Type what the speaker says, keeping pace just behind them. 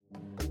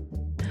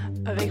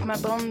Avec ma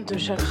bande de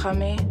chats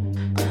cramés,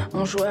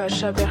 on jouait à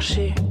chat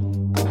perché.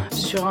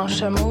 Sur un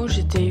chameau,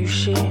 j'étais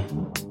huché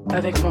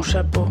avec mon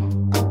chapeau.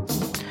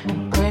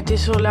 On était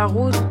sur la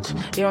route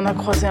et on a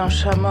croisé un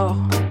chat mort.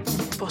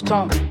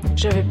 Pourtant,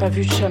 j'avais pas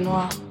vu de chat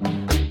noir.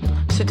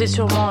 C'était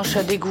sûrement un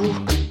chat d'égout,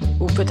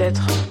 ou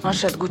peut-être un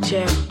chat de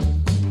gouttière,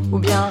 ou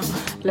bien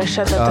la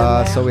chatte à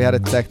ta mère. So we had a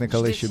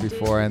technical issue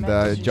before, and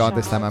John,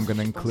 this time I'm going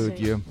to include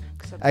you.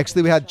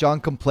 Actually, we had John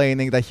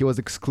complaining that he was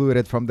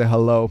excluded from the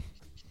hello.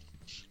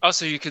 Oh,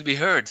 so you could be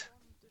heard.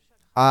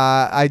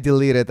 I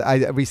deleted.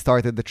 I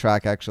restarted the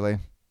track, actually.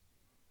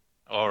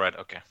 All right,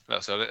 okay.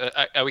 So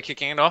are we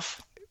kicking it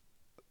off?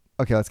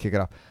 Okay, let's kick it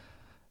off.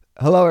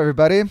 Hello,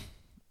 everybody.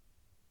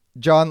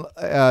 John,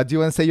 do you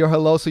want to say your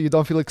hello so you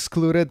don't feel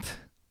excluded?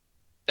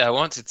 I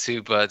wanted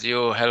to, but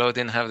your hello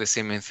didn't have the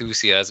same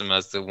enthusiasm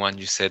as the one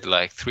you said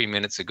like 3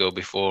 minutes ago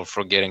before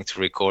forgetting to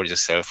record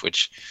yourself,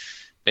 which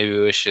maybe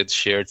we should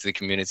share to the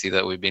community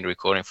that we've been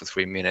recording for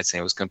 3 minutes and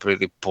it was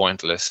completely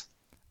pointless.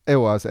 It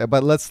was,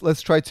 but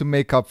let's try to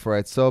make up for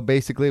it. So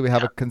basically, we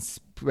have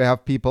we have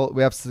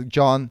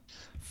John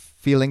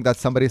feeling that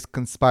somebody's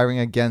conspiring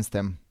against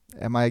him.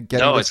 Am I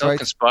getting No, this it's right? not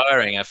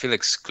conspiring. I feel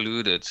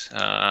excluded.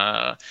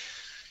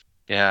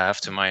 Yeah,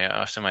 after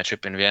my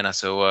trip in Vienna.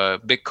 So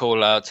big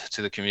call out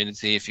to the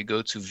community if you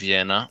go to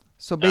Vienna.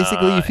 So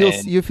basically,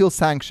 you feel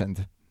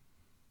sanctioned.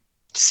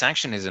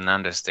 Sanction is an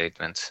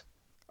understatement.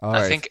 All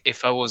I right. think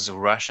if I was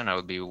Russian, I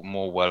would be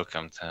more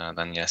welcomed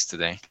than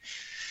yesterday.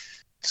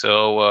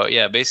 So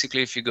yeah,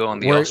 basically, if you go on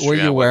the Austria were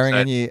you wearing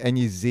website,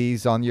 any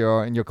Z's on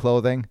your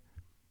clothing?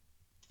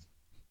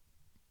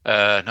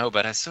 No,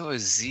 but I saw a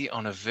Z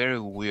on a very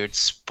weird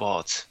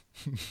spot,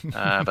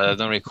 but I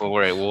don't recall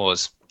where it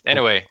was.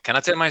 Anyway, can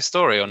I tell my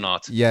story or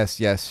not?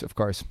 Yes, of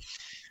course.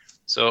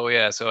 So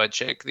yeah, so I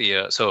checked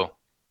the. So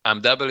I'm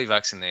doubly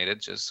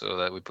vaccinated, just so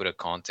that we put a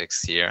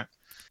context here.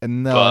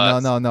 No.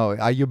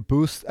 Are you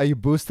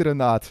boosted or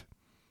not?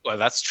 Well,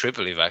 that's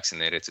triply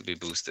vaccinated to be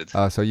boosted.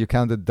 Oh, so you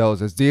counted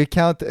doses. Do you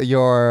count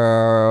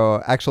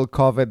your actual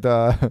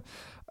COVID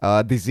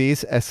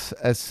disease as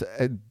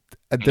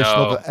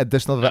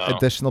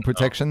additional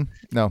protection?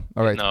 No.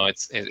 All right. No,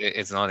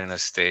 it's not in the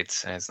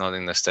states. It's not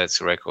in the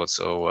states record,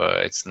 so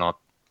it's not.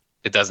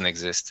 It doesn't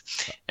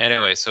exist.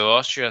 Anyway, so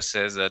Austria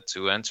says that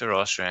to enter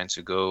Austria and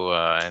to go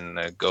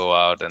go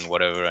out and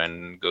whatever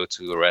and go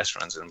to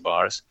restaurants and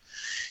bars,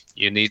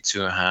 you need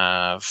to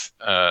have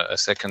a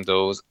second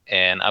dose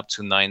and up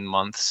to 9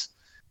 months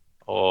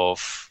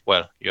of,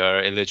 well, you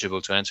are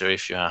eligible to enter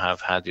if you have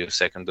had your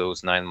second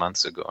dose 9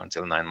 months ago,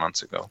 until 9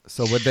 months ago.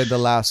 So within the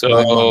last 9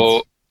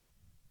 months.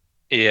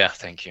 Yeah,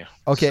 thank you.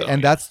 Okay, so,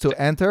 and that's to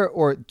enter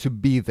or to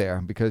be there,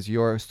 because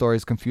your story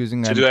is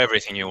confusing. To do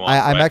everything you want.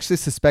 I'm actually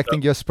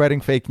suspecting you're spreading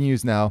fake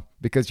news now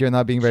because you're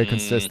not being very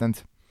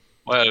consistent.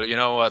 Well, you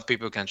know what?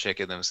 People can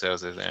check it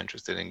themselves if they're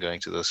interested in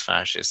going to those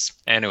fascists.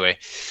 Anyway,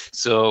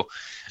 so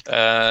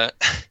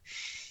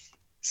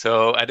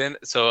so I didn't.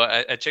 So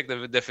I checked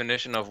the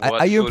definition of what.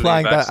 Are you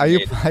implying that? Are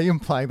you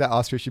implying that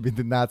Austria should be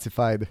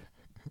denazified?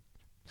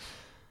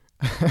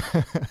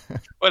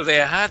 Well, they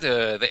had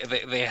a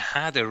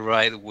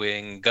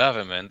right-wing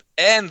government,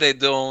 and they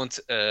don't,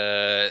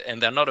 and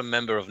they're not a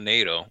member of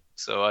NATO.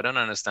 So I don't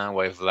understand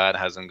why Vlad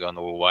hasn't gone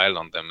all wild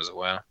on them as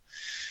well.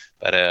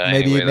 But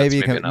maybe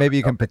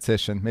you can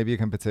petition. Maybe you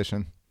can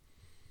petition.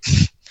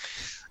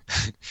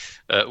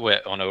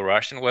 Where, on a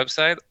Russian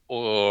website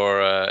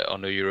or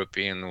on a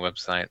European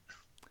website?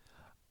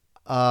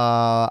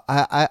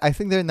 I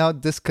think they're now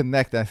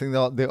disconnected. I think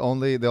the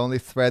only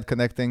thread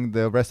connecting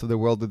the rest of the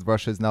world with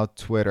Russia is now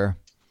Twitter.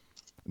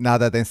 Now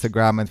that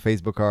Instagram and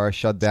Facebook are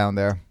shut down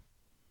there.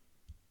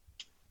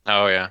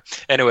 Oh yeah.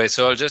 Anyway,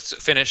 so I'll just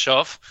finish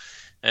off,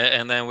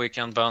 and then we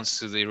can bounce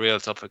to the real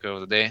topic of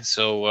the day.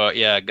 So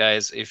yeah,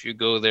 guys, if you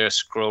go there,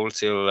 scroll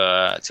till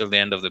the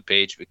end of the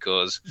page,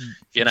 because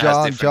Vienna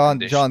has different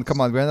conditions. John,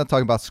 come on, we're not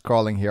talking about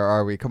scrolling here,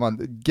 are we? Come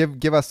on,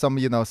 give us some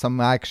some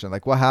action.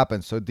 Like, what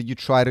happened? So did you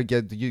try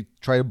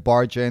to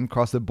barge in,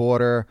 cross the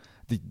border?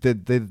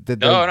 Did the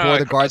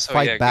border guards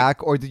fight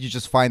back, or did you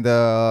just find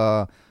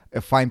a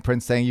fine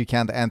print saying you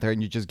can't enter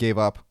and you just gave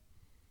up?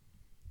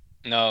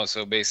 No,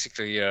 so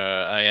basically,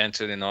 I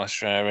entered in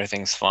Austria.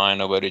 Everything's fine.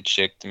 Nobody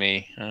checked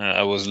me.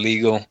 I was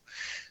legal.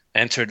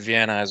 Entered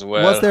Vienna as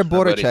well. Was there a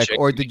border check,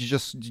 or did you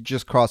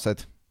just cross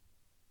it?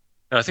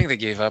 No, I think they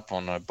gave up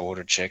on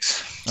border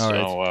checks.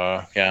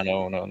 Right. Yeah,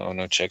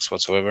 no checks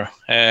whatsoever.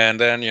 And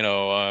then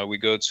we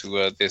go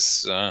to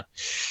this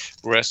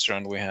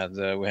restaurant we had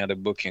a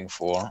booking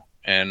for,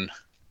 and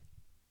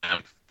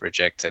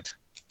rejected.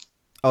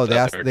 Oh,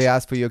 they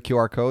asked for your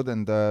QR code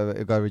and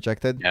it got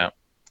rejected. Yeah.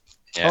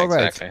 All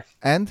right. Exactly.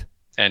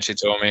 And she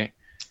told me,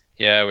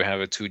 yeah, we have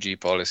a 2G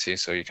policy,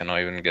 so you cannot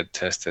even get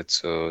tested.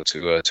 So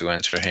to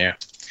enter here.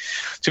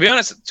 To be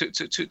honest,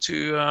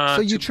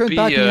 so you turned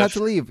back and you had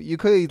to leave. You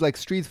could eat like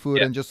street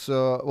food and just it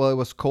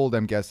was cold,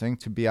 I'm guessing,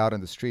 to be out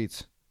on the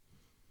streets.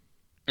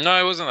 No,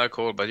 it wasn't that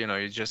cold, but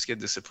you just get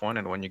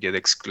disappointed when you get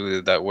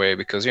excluded that way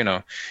because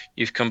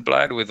you've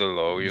complied with the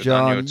law, you've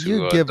done your John,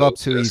 you two give up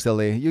too doses.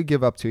 easily. You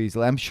give up too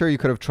easily. I'm sure you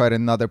could have tried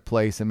another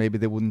place and maybe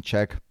they wouldn't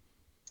check.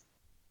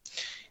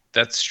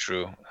 That's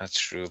true. That's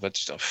true. But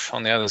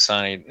on the other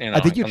side,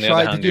 Did you on the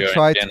other try? Did hand, you you're in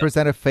try to Vienna.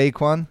 present a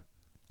fake one?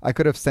 I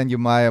could have sent you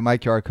my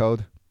QR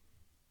code.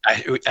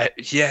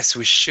 Yes,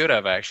 we should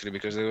have actually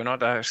because they were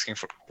not asking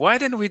for. Why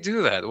didn't we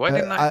do that? Why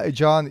didn't I?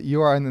 John, you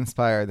are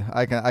uninspired.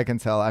 I can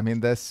tell. I mean,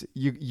 this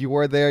you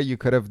were there. You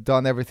could have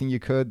done everything you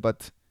could,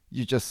 but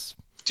you just.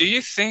 Do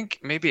you think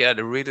maybe I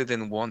really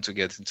didn't want to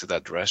get into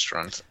that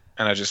restaurant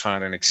and I just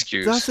found an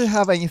excuse? Does it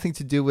have anything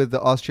to do with the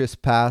Austria's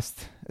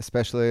past,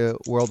 especially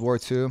World War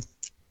II?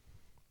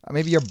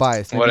 Maybe you're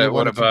biased. Maybe you What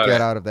wanted to about get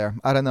it? out of there.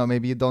 I don't know.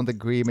 Maybe you don't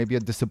agree. Maybe you're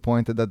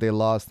disappointed that they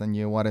lost, and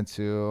you wanted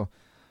to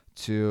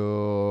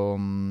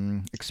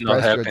Not express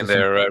your helping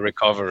their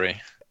recovery.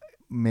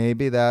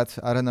 Maybe that.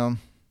 I don't know.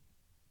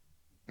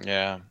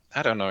 Yeah,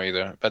 I don't know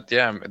either. But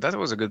yeah, that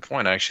was a good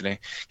point actually.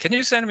 Can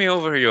you send me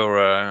over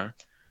your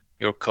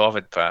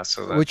COVID pass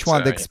so Which that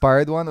one, the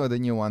expired one or the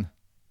new one?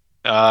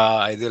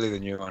 ideally the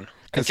new one.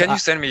 And can you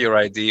send me your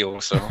ID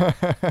also?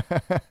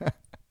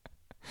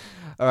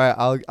 All right,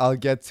 I'll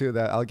get to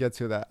that. I'll get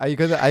to that. Are you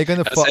gonna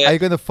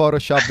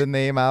Photoshop the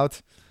name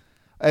out?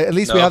 At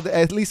least No. we have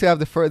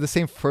the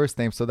same first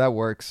name, so that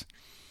works.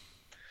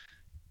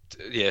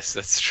 Yes,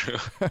 that's true.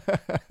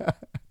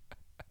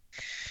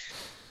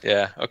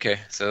 Yeah, okay.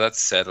 So that's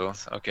settled.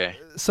 Okay.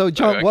 So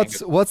John, I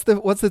what's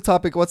the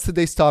topic? What's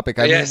today's topic?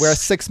 I mean, we're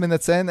 6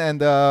 minutes in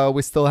and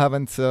we still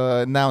haven't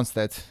announced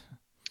it.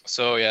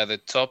 So yeah, the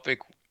topic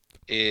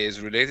is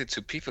related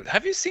to people.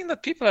 Have you seen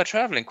that people are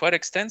traveling quite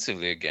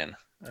extensively again?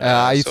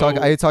 Are you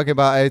talking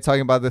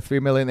about the 3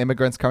 million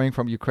immigrants coming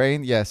from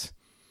Ukraine? Yes.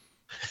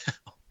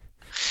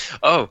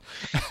 Oh,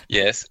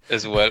 yes,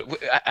 as well.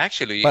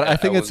 Actually, but I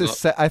think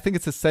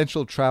it's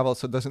essential travel,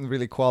 so it doesn't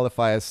really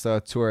qualify as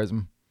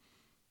tourism.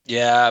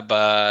 Yeah,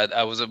 but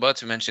I was about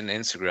to mention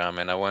Instagram,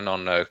 and I went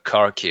on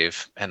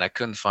Kharkiv, and I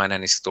couldn't find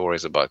any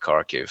stories about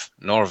Kharkiv,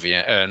 nor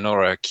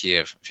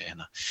Kiev,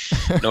 Vienna.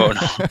 No.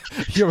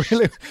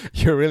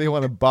 You really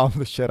want to bomb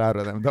the shit out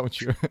of them, don't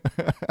you?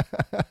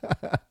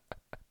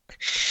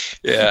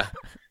 Yeah.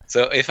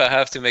 So if I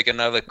have to make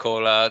another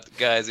call out,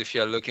 guys, if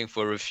you're looking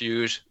for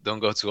refuge, don't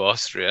go to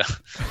Austria.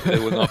 They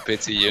will not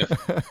pity you.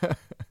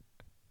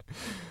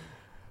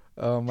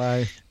 Oh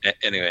my.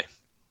 Anyway.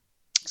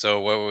 So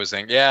what were we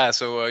saying? Yeah,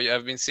 so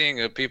I've been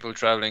seeing people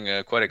traveling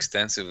quite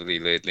extensively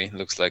lately.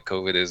 Looks like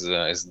COVID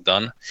is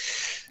done.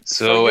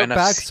 So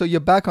you're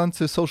back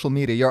onto social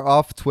media. You're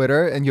off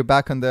Twitter and you're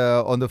back on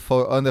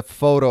the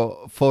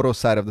photo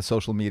side of the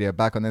social media,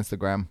 back on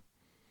Instagram.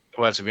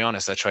 Well, to be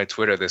honest, I tried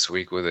Twitter this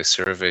week with a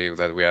survey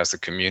that we asked the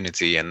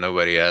community, and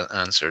nobody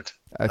answered.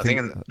 I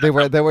think they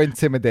were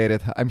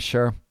intimidated, I'm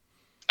sure.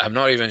 I'm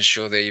not even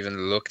sure they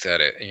even looked at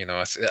it.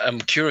 I'm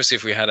curious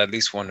if we had at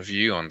least one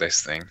view on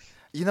this thing.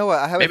 You know what?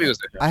 I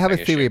have a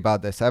theory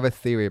about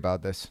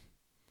this.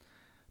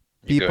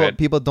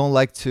 People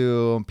like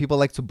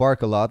to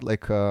bark a lot,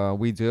 like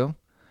we do,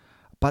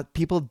 but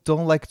people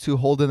don't like to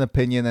hold an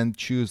opinion and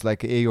choose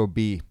like A or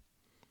B.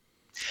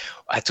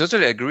 I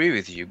totally agree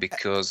with you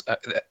because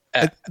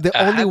the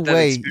only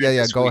way.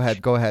 Yeah. Go ahead.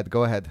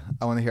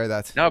 I want to hear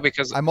that. No,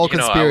 because I'm all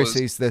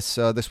conspiracies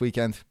this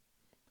weekend.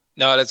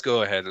 No, let's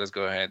go ahead.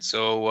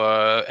 So,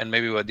 and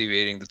maybe we're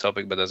deviating the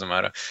topic, but doesn't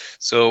matter.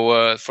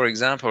 So, for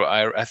example,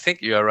 I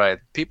think you're right.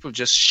 People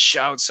just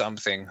shout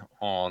something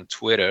on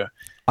Twitter.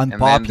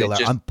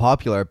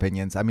 Unpopular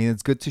opinions. I mean,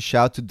 it's good to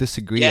shout to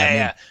disagree.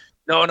 Yeah.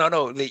 No.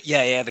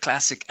 The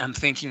classic, I'm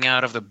thinking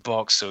out of the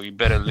box, so you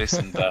better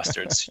listen,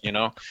 bastards.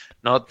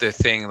 Not the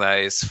thing that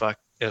is fuck.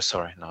 Oh,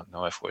 sorry,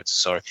 no F words.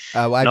 Sorry.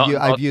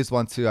 I've used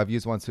one too.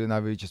 Now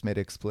we just made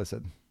it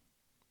explicit.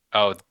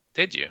 Oh,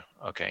 did you?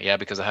 Okay, yeah,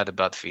 because I had a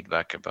bad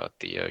feedback about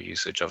the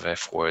usage of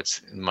F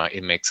words.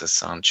 It makes us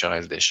sound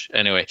childish.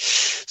 Anyway,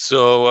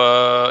 so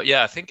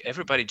I think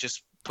everybody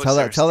just puts tell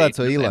that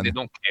to Elon. And they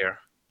don't care.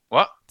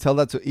 What? Tell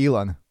that to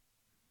Elon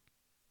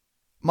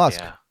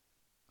Musk.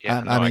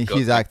 Yeah. I mean,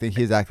 he's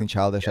acting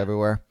childish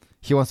everywhere.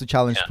 He wants to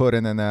challenge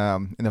Putin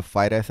in a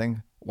fight. I think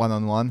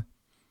 1-on-1.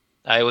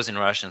 I was in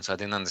Russian, so I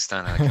didn't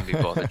understand. I couldn't be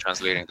bothered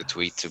translating the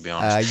tweet, to be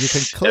honest. You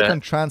can click on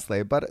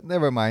translate, but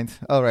never mind.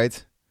 All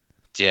right.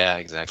 Yeah,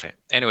 exactly.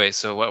 Anyway,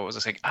 so what was I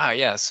saying?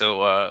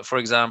 So for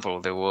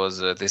example, there was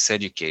this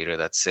educator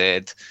that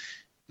said,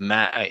 in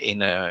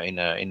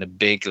a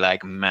big,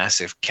 like,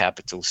 massive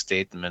capital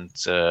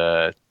statement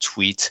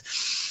tweet,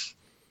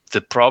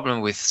 the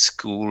problem with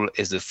school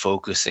is the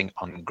focusing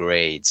on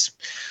grades.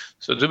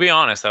 So to be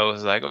honest, I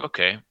was like,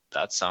 okay,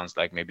 that sounds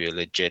like maybe a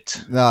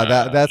legit. No,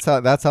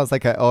 that sounds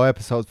like an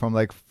episode from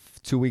like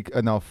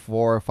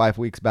 4 or 5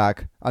 weeks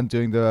back. I'm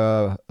doing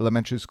the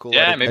elementary school.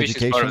 Yeah, maybe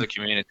education. she's part of the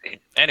community.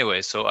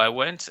 Anyway, so I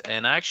went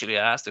and actually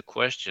asked a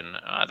question.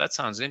 That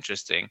sounds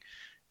interesting.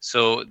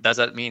 So does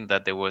that mean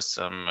that there was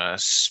some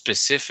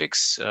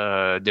specifics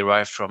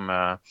derived from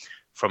a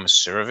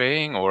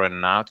surveying or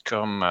an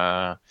outcome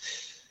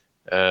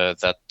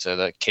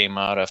that came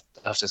out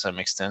after some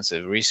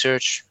extensive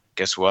research,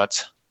 guess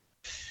what?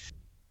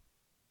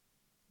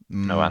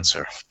 No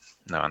answer.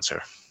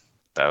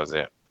 That was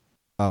it.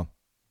 Oh.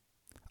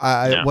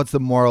 What's the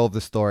moral of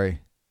the story?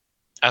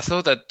 I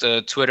thought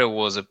that Twitter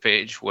was a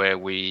page where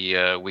we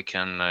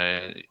can,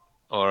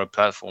 or a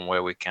platform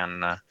where we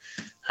can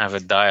have a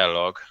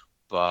dialogue,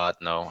 but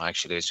no,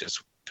 actually, it's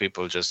just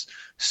people just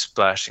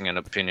splashing an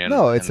opinion.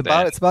 No, it's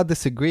about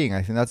disagreeing.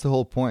 I think that's the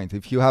whole point.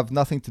 If you have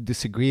nothing to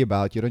disagree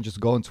about, you don't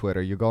just go on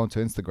Twitter. You go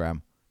onto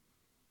Instagram.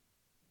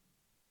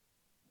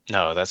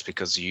 No, that's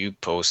because you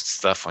post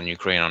stuff on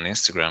Ukraine on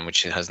Instagram,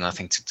 which has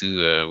nothing to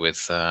do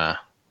with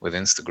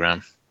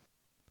Instagram.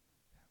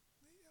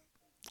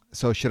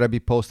 So should I be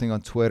posting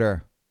on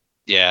Twitter?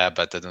 Yeah,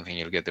 but I don't think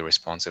you'll get the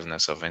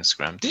responsiveness of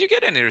Instagram. Did you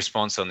get any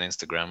response on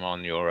Instagram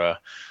on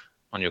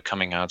your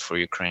coming out for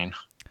Ukraine?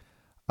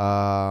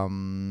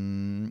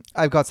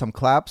 I've got some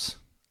claps.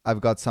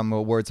 I've got some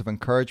words of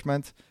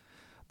encouragement,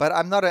 but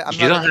I'm not.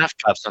 You don't have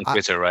claps on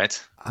Twitter,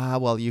 right?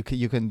 Well, you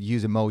can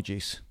use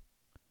emojis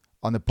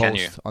on the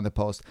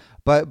post.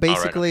 But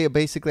basically,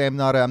 I'm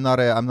not an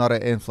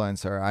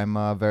influencer.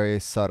 I'm very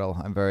subtle.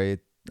 I'm very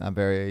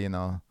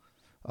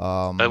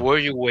But were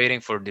you waiting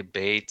for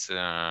debate?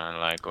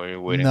 Or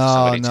you waiting for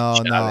somebody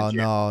to challenge you?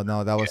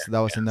 No.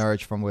 That was an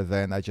urge from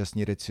within. I just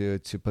needed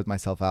to put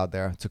myself out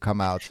there, to come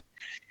out.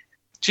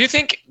 Do you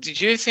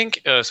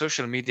think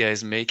social media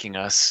is making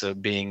us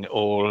being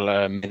all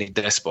mini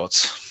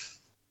despots?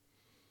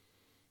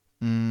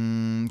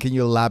 Can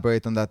you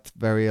elaborate on that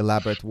very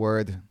elaborate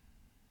word?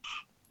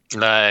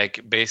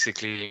 Like,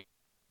 basically,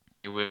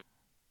 we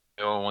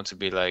all want to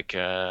be like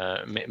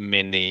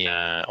mini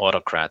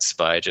autocrats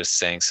by just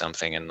saying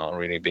something and not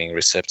really being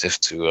receptive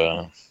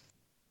to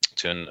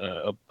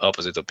an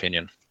opposite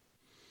opinion.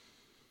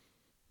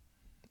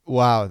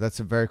 Wow, that's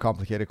a very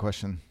complicated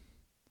question.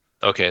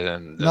 Okay,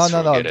 then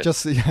no.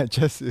 Just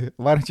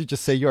why don't you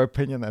just say your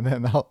opinion and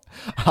then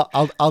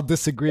I'll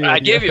disagree. I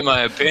gave you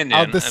my opinion.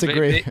 I'll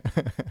disagree.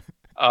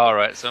 All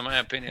right. So my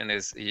opinion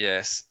is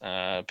yes.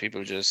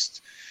 People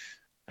just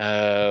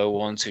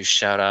want to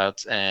shout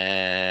out,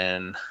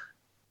 and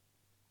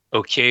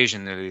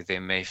occasionally they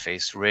may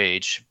face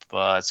rage.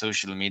 But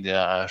social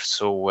media are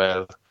so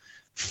well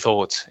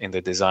thought in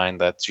the design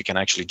that you can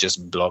actually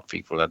just block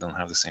people that don't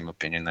have the same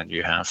opinion that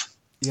you have.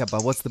 Yeah,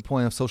 but what's the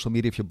point of social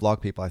media if you block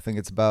people? I think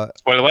it's about...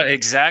 Well,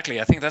 exactly.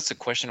 I think that's the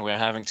question we're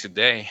having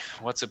today.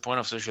 What's the point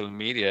of social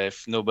media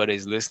if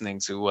nobody's listening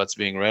to what's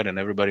being read and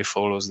everybody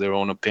follows their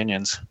own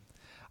opinions?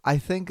 I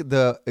think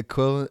the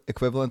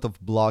equivalent of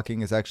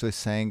blocking is actually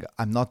saying,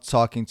 I'm not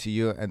talking to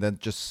you, and then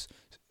just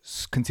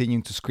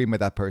continuing to scream at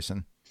that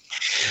person.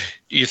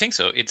 You think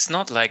so? It's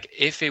not like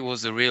if it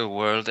was the real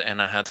world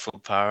and I had full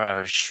power, I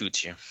would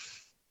shoot you.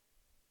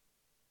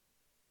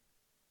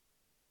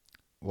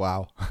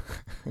 Wow.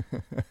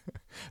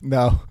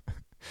 No.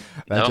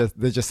 That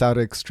just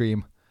sounded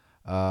extreme.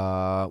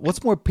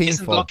 What's more painful?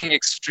 Isn't blocking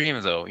extreme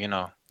though,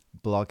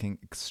 Blocking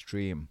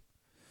extreme.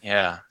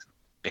 Yeah.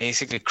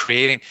 Basically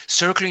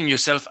circling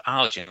yourself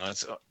out,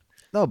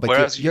 No,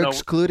 but you're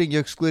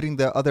excluding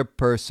the other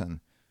person.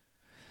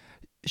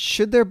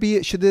 Should there be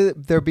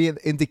an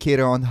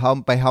indicator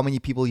on by how many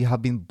people you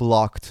have been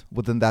blocked?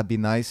 Wouldn't that be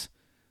nice?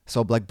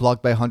 So like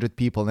blocked by 100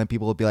 people, and then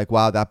people will be like,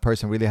 wow, that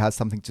person really has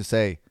something to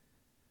say.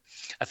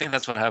 I think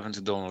that's what happened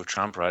to Donald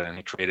Trump, right? And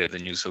he created the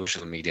new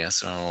social media.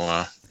 So,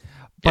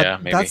 but yeah,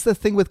 maybe. That's the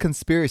thing with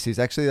conspiracies.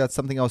 Actually, that's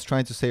something I was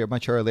trying to say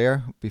much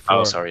earlier. Before.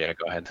 Oh, sorry. Yeah,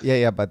 go ahead.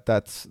 Yeah. But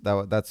that's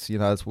that's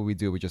what we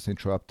do. We just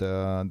interrupt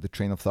the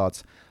train of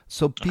thoughts.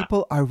 So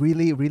people are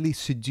really, really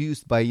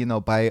seduced by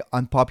by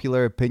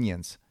unpopular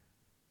opinions.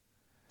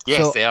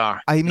 Yes, so, they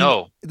are. I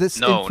mean,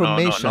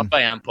 information. No, not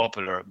by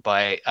unpopular.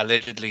 By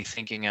allegedly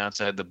thinking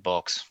outside the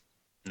box,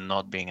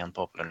 not being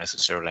unpopular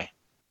necessarily.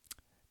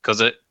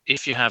 Because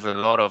if you have a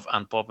lot of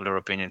unpopular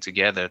opinion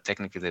together,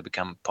 technically they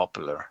become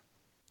popular.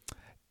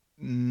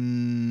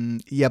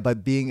 Yeah,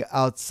 but being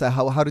outside,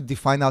 how to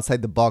define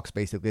outside the box,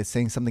 basically, is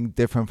saying something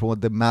different from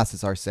what the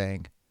masses are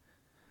saying.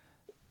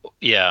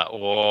 Yeah,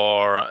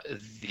 or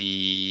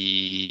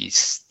the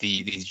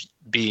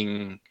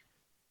being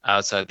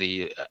outside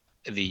the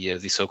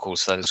so-called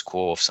status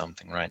quo of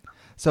something, right?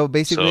 So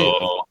basically...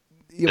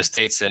 The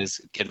state says,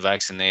 get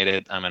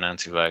vaccinated, I'm an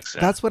anti-vaxxer.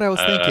 That's what I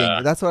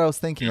was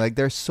thinking. Like,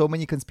 there's so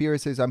many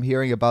conspiracies I'm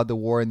hearing about the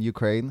war in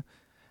Ukraine.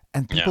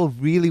 And people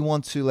really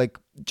want to,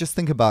 just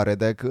think about it.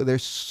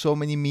 There's so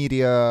many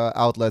media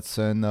outlets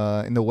in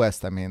the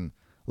West. I mean,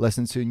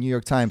 listen to New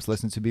York Times,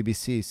 listen to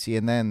BBC,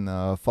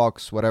 CNN,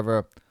 Fox,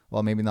 whatever.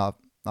 Well, maybe not.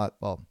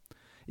 Well,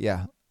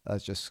 yeah.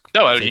 That's just...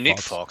 No, well, you need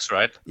Fox,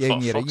 right? Yeah,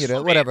 you need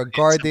it. Whatever.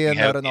 Guardian,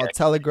 I don't know,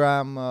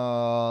 Telegram,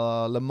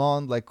 Le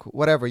Monde,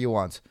 whatever you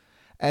want.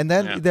 And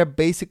then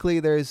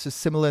there's a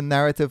similar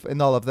narrative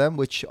in all of them,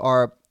 which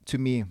are, to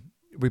me,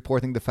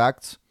 reporting the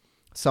facts.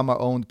 Some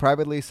are owned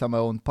privately, some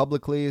are owned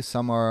publicly,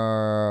 some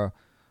are,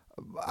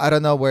 I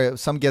don't know, where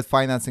some get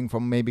financing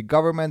from maybe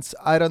governments.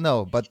 I don't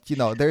know, but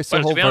there's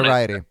a whole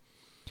variety.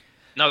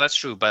 No, that's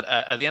true. But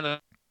at the end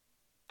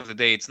of of the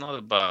day, it's not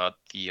about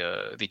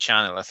the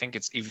channel. I think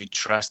it's if you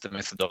trust the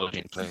methodology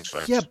in place,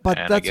 right? Yeah, but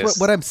And that's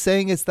what I'm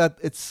saying is that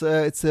it's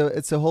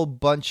a whole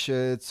bunch.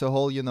 It's a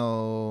whole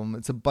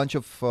it's a bunch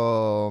of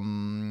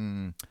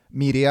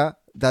media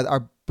that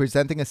are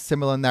presenting a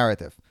similar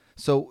narrative.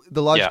 So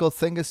the logical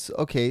thing is,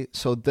 okay,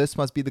 so this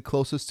must be the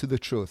closest to the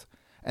truth.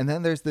 And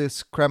then there's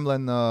this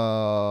Kremlin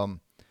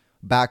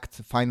backed,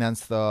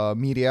 financed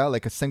media,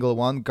 like a single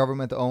one,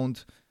 government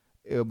owned,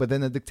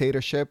 within a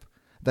dictatorship,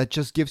 that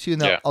just gives you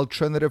an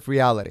alternative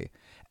reality.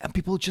 And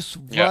people just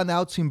run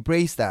out to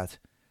embrace that.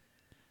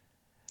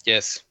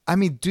 Yes. I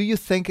mean, do you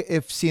think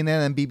if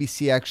CNN and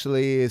BBC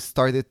actually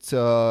started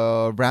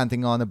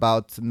ranting on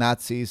about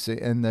Nazis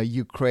in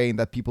Ukraine,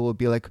 that people would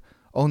be like,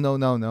 oh, no,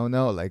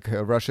 like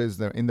Russia is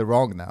in the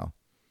wrong now?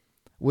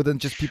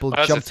 Wouldn't just people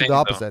jump to the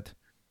opposite?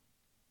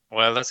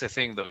 Well, that's the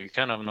thing, though. You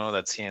kind of know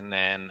that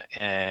CNN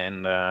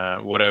and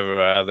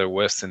whatever other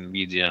Western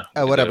media,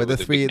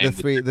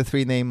 the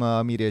three name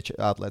media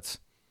outlets.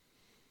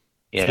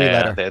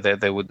 Yeah,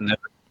 they would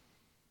never.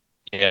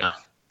 Yeah,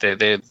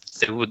 they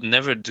would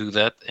never do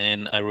that.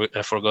 And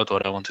I forgot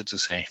what I wanted to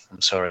say.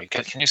 I'm sorry.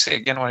 Can you say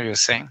again what you were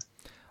saying?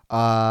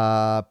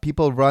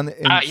 People run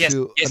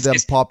into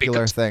the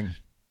popular thing,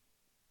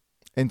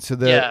 into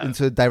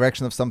the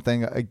direction of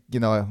something.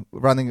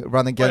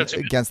 Running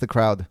against the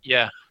crowd.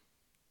 Yeah.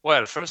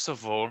 Well, first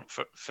of all,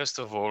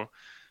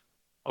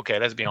 okay,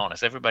 let's be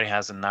honest. Everybody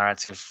has a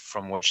narrative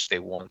from which they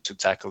want to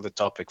tackle the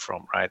topic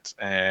from, right?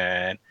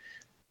 And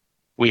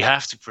we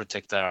have to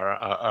protect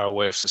our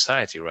way of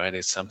society, right?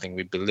 It's something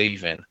we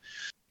believe in.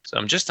 So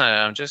I'm just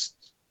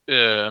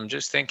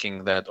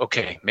thinking that,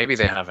 okay, maybe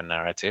they have a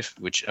narrative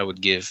which I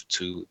would give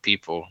to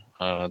people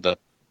that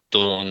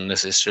don't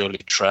necessarily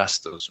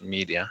trust those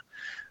media.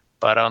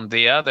 But on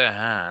the other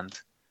hand,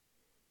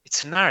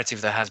 it's a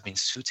narrative that has been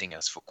suiting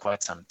us for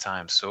quite some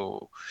time.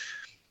 So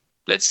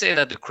let's say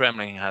that the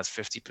Kremlin has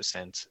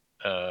 50%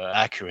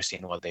 accuracy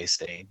in what they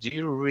say. Do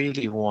you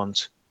really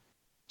want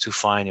to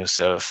find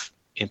yourself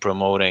in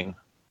promoting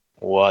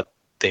what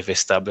they've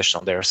established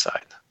on their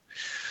side?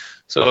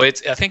 So I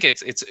think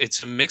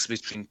it's a mix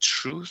between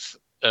truth,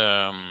 a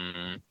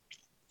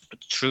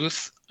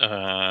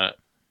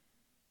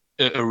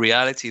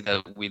reality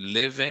that we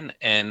live in,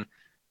 and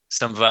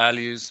some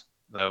values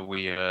that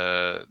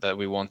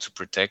we want to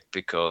protect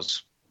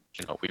because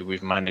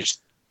we've managed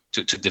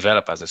to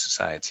develop as a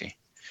society.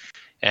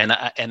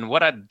 And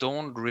what I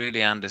don't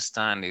really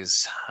understand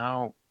is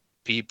how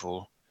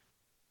people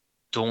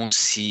don't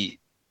see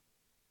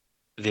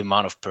the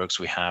amount of perks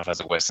we have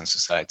as a Western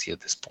society at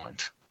this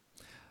point.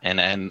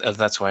 And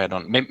that's why I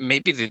don't.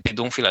 Maybe they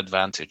don't feel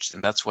advantaged,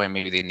 and that's why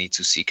maybe they need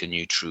to seek a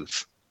new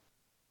truth.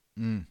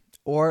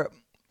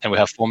 And we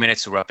have 4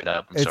 minutes to wrap it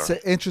up. It's an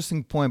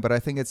interesting point, but I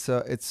think it's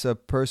a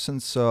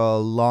person's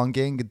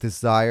longing,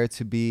 desire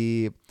to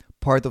be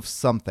part of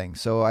something.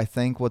 So I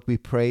think what we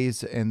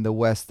praise in the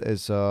West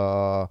is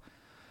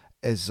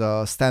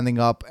standing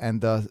up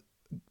and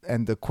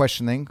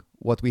questioning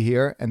what we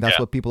hear, and that's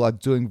what people are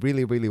doing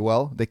really, really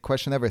well. They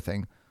question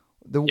everything,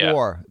 the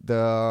war,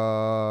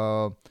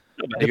 the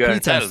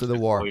pretense to the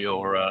war.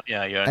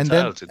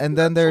 And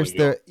then there's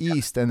the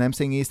East, and I'm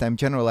saying East, I'm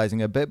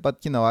generalizing a bit,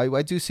 but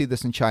I do see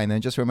this in China.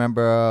 And just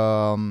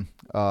remember,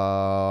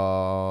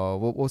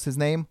 what was his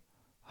name?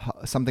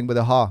 Something with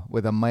a ha,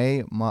 with a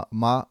ma.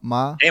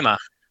 Hema.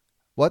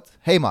 What?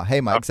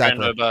 Hema,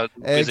 exactly.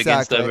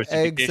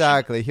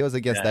 Exactly. He was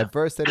against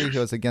diversity. He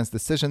was against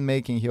decision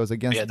making. He was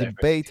against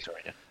debate.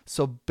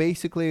 So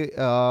basically,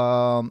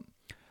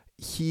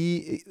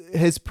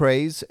 his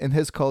praise in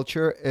his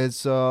culture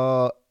is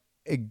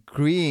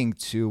agreeing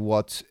to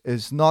what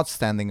is not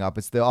standing up.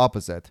 It's the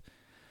opposite.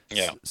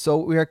 Yeah. So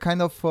we are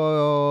kind of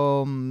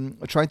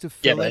trying to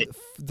fill in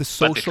the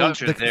social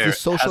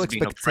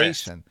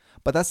expectation.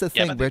 But that's the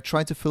thing. We're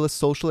trying to fill a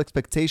social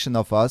expectation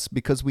of us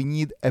because we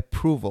need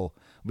approval.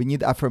 We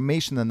need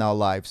affirmation in our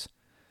lives.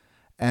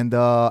 And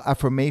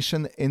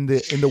affirmation in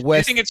the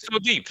West. I think it's so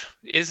deep.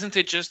 Isn't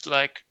it just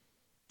like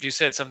you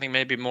said, something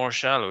maybe more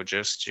shallow,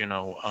 just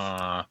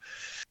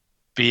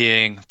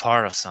being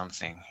part of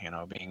something,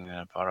 being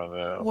part of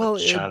a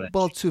challenge.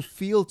 Well, to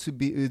feel to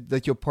be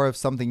that you're part of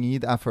something, you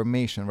need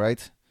affirmation,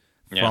 right?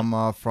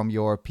 From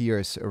your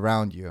peers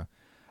around you.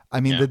 I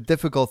mean, the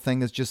difficult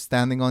thing is just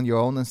standing on your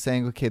own and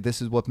saying, okay,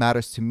 this is what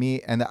matters to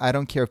me, and I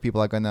don't care if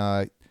people are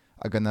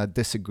gonna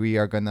disagree,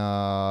 are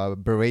gonna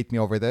berate me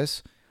over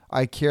this.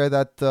 I care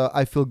that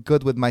I feel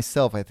good with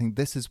myself. I think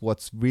this is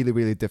what's really,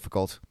 really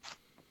difficult.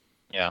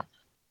 Yeah.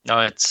 No,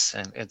 it's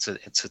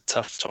a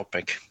tough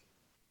topic.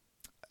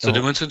 So do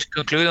you want to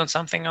conclude on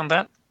something on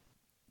that?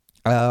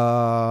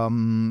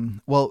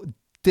 Well,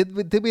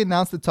 did we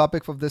announce the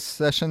topic of this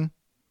session?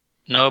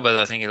 No, but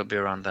I think it'll be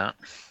around that.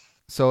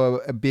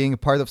 So being a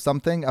part of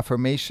something,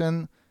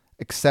 affirmation,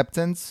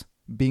 acceptance,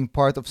 being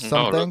part of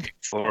something. No, looking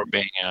for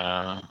being.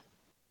 I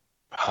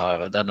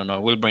don't know.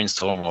 We'll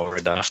brainstorm over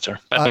it after.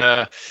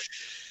 But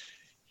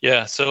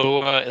yeah.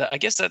 So I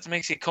guess that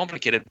makes it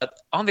complicated. But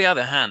on the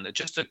other hand,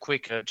 just a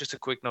quick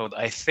note.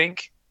 I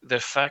think the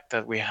fact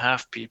that we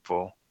have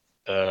people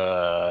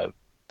that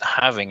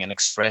having and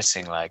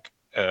expressing like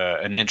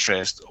an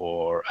interest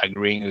or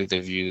agreeing with the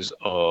views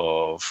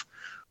of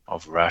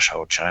Russia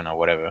or China or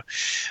whatever.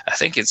 I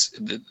think it's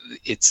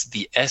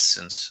the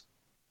essence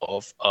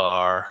of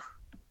our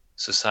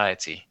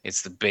society.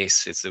 It's the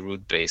base, it's the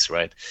root base,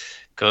 right?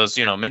 Because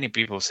many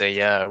people say,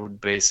 yeah, root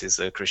base is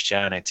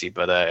Christianity,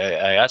 but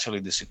I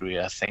actually disagree.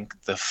 I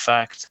think the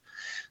fact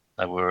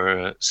that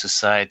we're a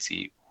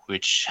society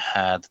which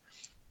had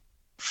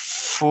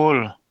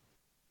full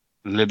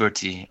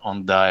liberty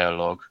on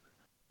dialogue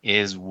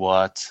is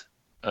what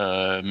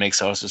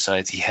makes our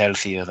society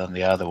healthier than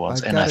the other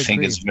ones. And I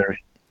think it's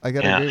very I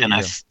gotta agree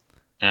with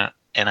you.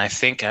 And I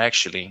think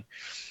actually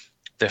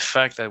the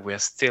fact that we are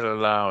still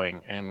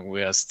allowing and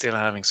we are still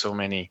having so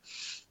many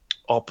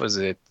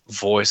opposite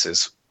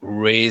voices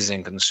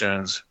raising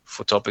concerns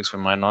for topics we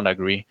might not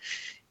agree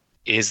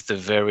is the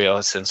very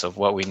essence of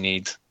what we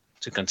need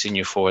to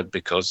continue forward,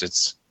 because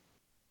it's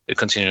the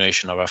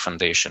continuation of our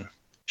foundation.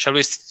 Shall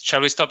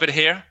we stop it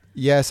here?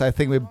 Yes, I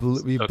think we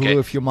blew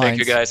a few minds. Thank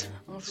you guys.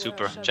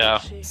 Super. Ciao.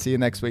 See you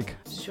next week.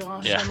 Sur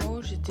un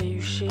chameau, j'étais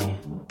huché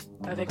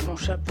avec mon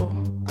chapeau.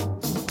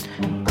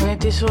 On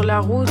était sur la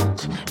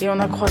route et on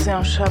a croisé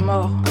un chat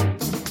mort.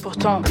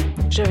 Pourtant,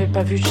 j'avais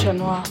pas vu de chat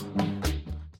noir.